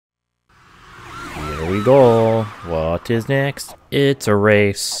we go. What is next? It's a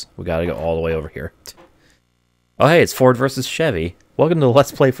race. We gotta go all the way over here. Oh, hey, it's Ford versus Chevy. Welcome to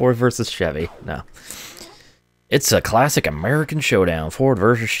Let's Play Ford versus Chevy. No. It's a classic American showdown. Ford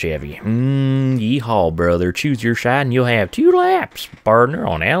versus Chevy. Yeehaw, brother. Choose your side and you'll have 2 laps, partner,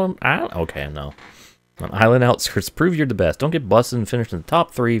 on Island. Okay, no. On Island Outskirts, prove you're the best. Don't get busted and finish in the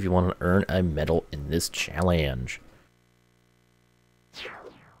top 3 if you want to earn a medal in this challenge.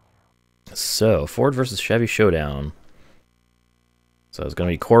 So, Ford versus Chevy showdown. So it's going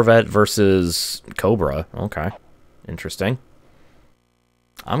to be Corvette versus Cobra. Okay. Interesting.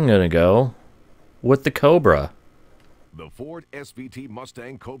 I'm going to go with the Cobra. The Ford SVT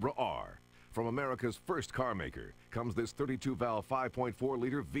Mustang Cobra R. From America's first car maker comes this 32-valve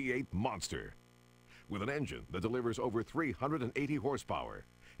 5.4-liter V8 monster. With an engine that delivers over 380 horsepower,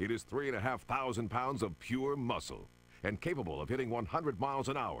 it is 3,500 pounds of pure muscle and capable of hitting 100 miles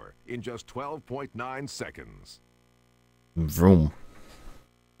an hour in just 12.9 seconds. Vroom.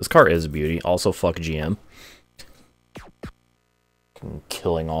 This car is a beauty. Also, fuck GM.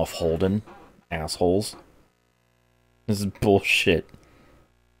 Killing off Holden. Assholes. This is bullshit.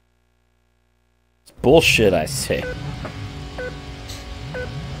 It's bullshit, I say.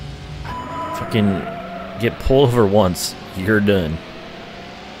 Fucking get pulled over once. You're done.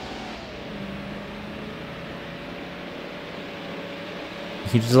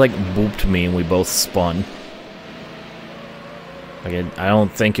 He just like booped me and we both spun. Like, I don't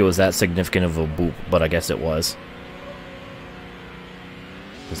think it was that significant of a boop, but I guess it was.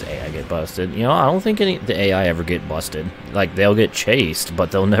 Does AI get busted? You know, I don't think the AI ever get busted. Like, they'll get chased,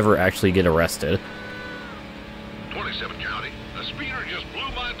 but they'll never actually get arrested. 27 County. A speeder just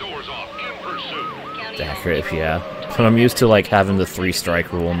blew my doors off in pursuit. It's accurate, yeah. But I'm used to, like, having the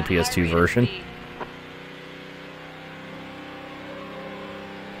 3-strike rule in the PS2 version.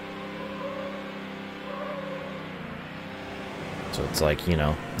 So it's like, you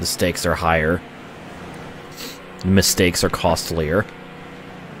know, the stakes are higher. Mistakes are costlier.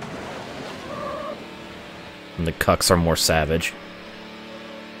 And the cucks are more savage.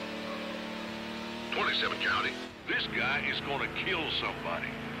 27 County. This guy is gonna kill somebody.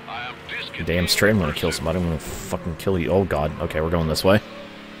 I am discontinuing. Damn straight I'm gonna kill somebody. I'm gonna fucking kill you. Oh god. Okay, we're going this way.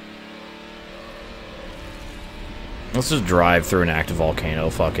 Let's just drive through an active volcano,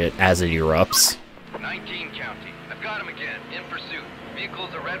 fuck it, as it erupts. 19 County. I've got him again, in pursuit.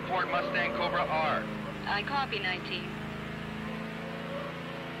 Vehicle's a red Ford Mustang Cobra R. I copy 19.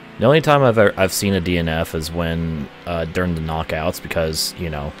 The only time I've seen a DNF is when during the knockouts, because, you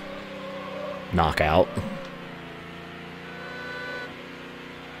know, knockout.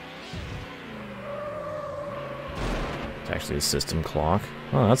 It's actually a system clock.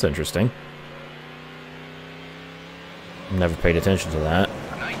 Oh, that's interesting. Never paid attention to that.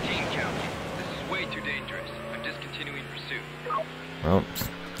 19 County. This is way too dangerous. I'm discontinuing pursuit. Well,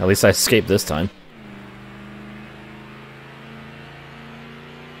 at least I escaped this time.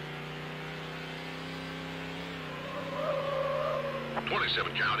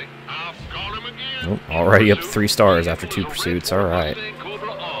 County. I've got him again. Oh, already up 3 stars after 2 pursuits. Alright.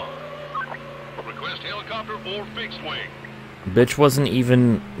 Request helicopter or fixed wing. Bitch wasn't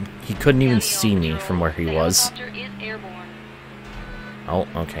even... He couldn't even see me from where he was. Helicopter is airborne. Oh,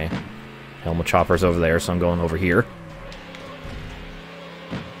 okay. Helmet chopper's over there, so I'm going over here.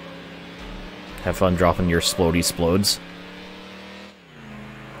 Have fun dropping your splody splodes.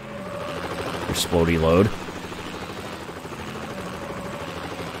 Your splody load.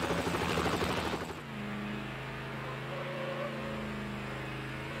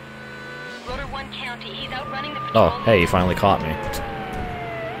 Oh, hey, you finally caught me.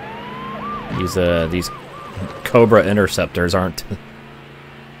 These Cobra interceptors aren't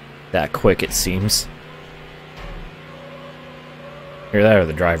that quick, it seems. Either that or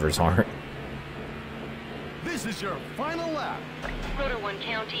the drivers aren't. This is your final lap. Rotor 1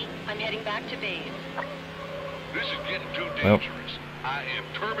 County, I'm heading back to base. This is getting too dangerous. I am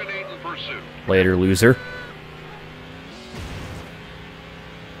terminating pursuit. Later, loser.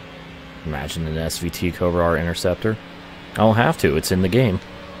 Imagine an SVT Cobra R Interceptor. I don't have to, it's in the game.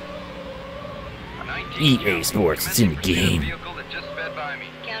 EA Sports, it's in the game.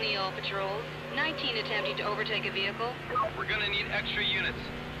 County all patrols. 19 attempting to overtake a vehicle. We're gonna need extra units.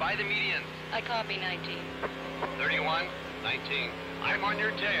 By the medians. I copy 19. 31, 19. I'm on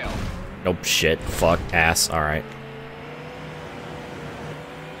your tail. Nope, shit, fuck, ass, alright.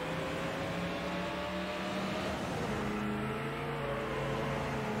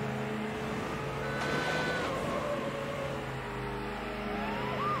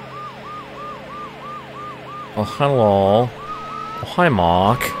 Oh, hello. Oh, hi,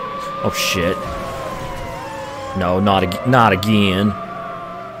 Mark. Oh, shit. No, not again.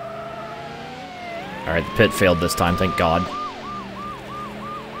 Alright, the pit failed this time, thank God.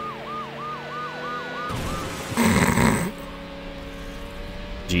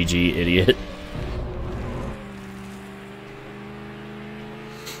 GG, idiot.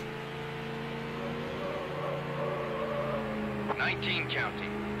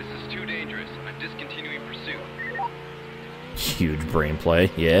 Huge brain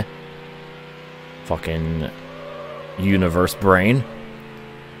play, yeah. Fucking universe brain.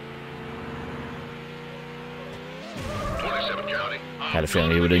 27 County. Had a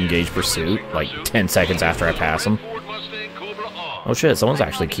feeling he would engage pursuit like 10 seconds after I pass him. Oh shit, someone's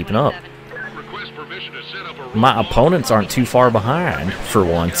actually keeping up. My opponents aren't too far behind, for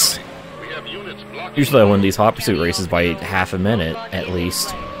once. Usually I win these hot pursuit races by half a minute, at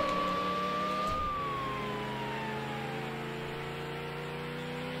least.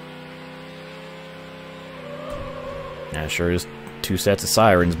 Yeah, sure is 2 sets of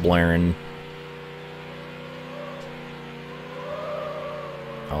sirens blaring.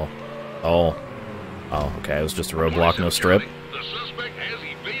 Oh, okay, it was just a roadblock, no strip. The suspect has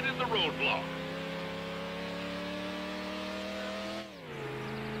evaded the roadblock.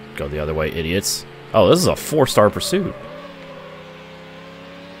 Go the other way, idiots. Oh, this is a 4-star pursuit.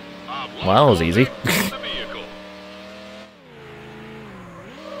 Well, that was easy.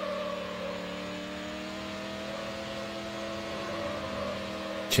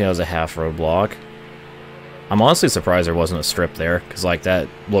 She has a half roadblock. I'm honestly surprised there wasn't a strip there, because like that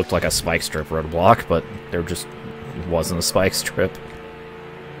looked like a spike strip roadblock, but there just wasn't a spike strip.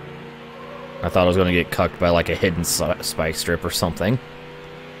 I thought I was going to get cucked by like a hidden spike strip or something.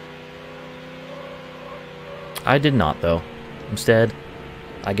 I did not, though. Instead,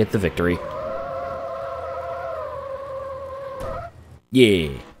 I get the victory.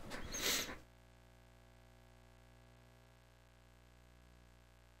 Yeah.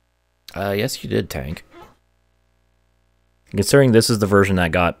 Yes, you did, Tank. Considering this is the version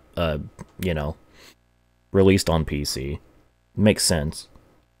that got, you know, released on PC. Makes sense.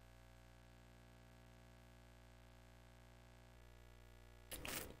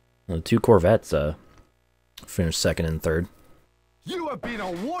 The 2 Corvettes, finished 2nd and 3rd. You have been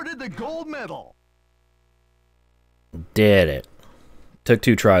awarded the gold medal! Did it. Took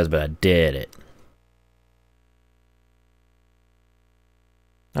 2 tries, but I did it.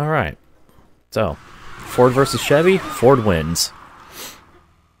 Alright. So, Ford versus Chevy, Ford wins.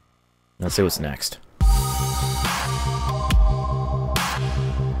 Let's see what's next.